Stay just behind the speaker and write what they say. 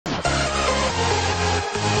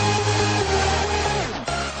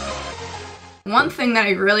One thing that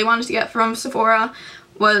I really wanted to get from Sephora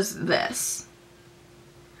was this.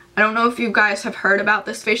 I don't know if you guys have heard about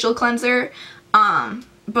this facial cleanser,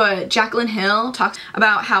 but Jaclyn Hill talks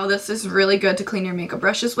about how this is really good to clean your makeup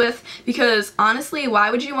brushes with, because honestly, why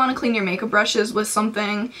would you want to clean your makeup brushes with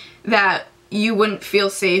something that you wouldn't feel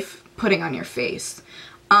safe putting on your face?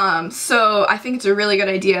 So I think it's a really good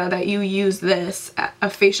idea that you use this, a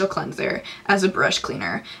facial cleanser, as a brush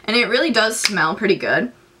cleaner. And it really does smell pretty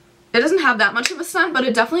good. It doesn't have that much of a scent, but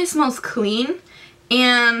it definitely smells clean.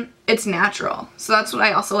 And it's natural. So that's what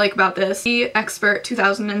I also like about this. The Expert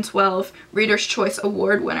 2012 Reader's Choice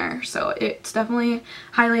Award winner. So it's definitely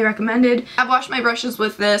highly recommended. I've washed my brushes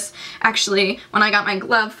with this actually when I got my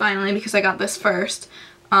glove finally, because I got this first.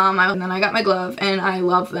 And then I got my glove, and I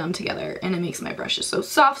love them together, and it makes my brushes so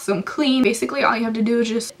soft, so clean. Basically all you have to do is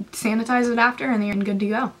just sanitize it after, and you're good to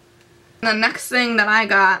go. And the next thing that I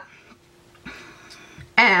got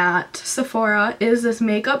at Sephora is this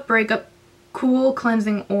Makeup Breakup Cool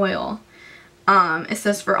Cleansing Oil. It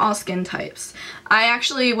says for all skin types. I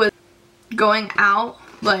actually was going out,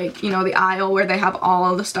 like, you know, the aisle where they have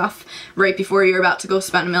all of the stuff right before you're about to go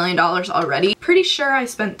spend $1 million already. Pretty sure I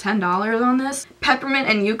spent $10 on this. Peppermint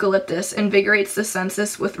and eucalyptus invigorates the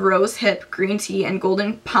senses with rose hip, green tea, and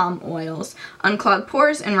golden palm oils. Unclog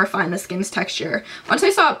pores and refine the skin's texture. Once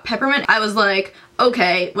I saw peppermint, I was like,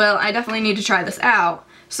 okay, well, I definitely need to try this out.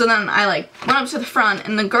 So then I like went up to the front,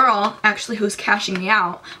 and the girl actually who's cashing me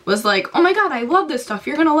out was like, oh my god, I love this stuff.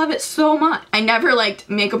 You're gonna love it so much. I never liked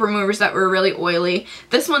makeup removers that were really oily.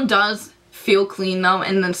 This one does feel clean though,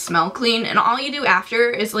 and then smell clean, and all you do after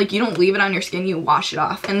is like, you don't leave it on your skin, you wash it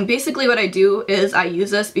off. And basically what I do is I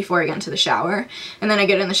use this before I get into the shower, and then I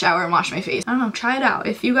get in the shower and wash my face. I don't know, try it out.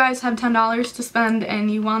 If you guys have $10 to spend and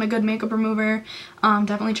you want a good makeup remover,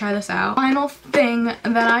 definitely try this out. Final thing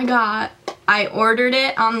that I got, I ordered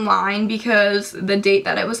it online because the date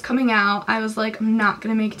that it was coming out, I was like, I'm not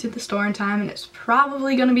gonna make it to the store in time, and it's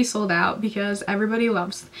probably gonna be sold out because everybody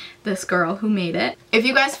loves this girl who made it. If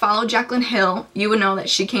you guys follow Jaclyn Hill, you would know that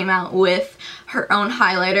she came out with her own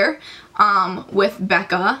highlighter with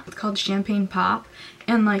Becca. It's called Champagne Pop,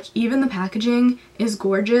 and like even the packaging is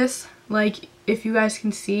gorgeous. Like if you guys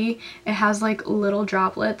can see, it has like little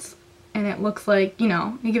droplets, and it looks like, you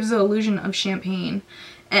know, it gives the illusion of champagne.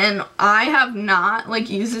 And I have not like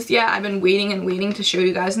used this yet. I've been waiting and waiting to show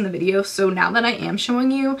you guys in the video. So now that I am showing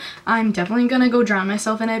you, I'm definitely gonna go drown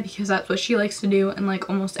myself in it, because that's what she likes to do in like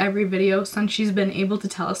almost every video since she's been able to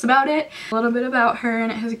tell us about it. A little bit about her, and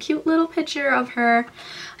it has a cute little picture of her.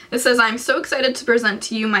 It says, I'm so excited to present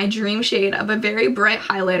to you my dream shade of a very bright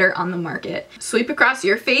highlighter on the market. Sweep across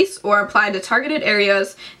your face or apply to targeted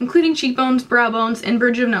areas, including cheekbones, brow bones, and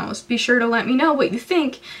bridge of nose. Be sure to let me know what you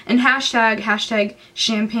think, and hashtag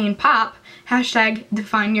champagne pop, hashtag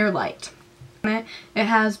define your light. It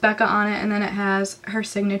has Becca on it, and then it has her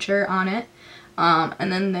signature on it.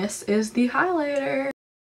 And then this is the highlighter.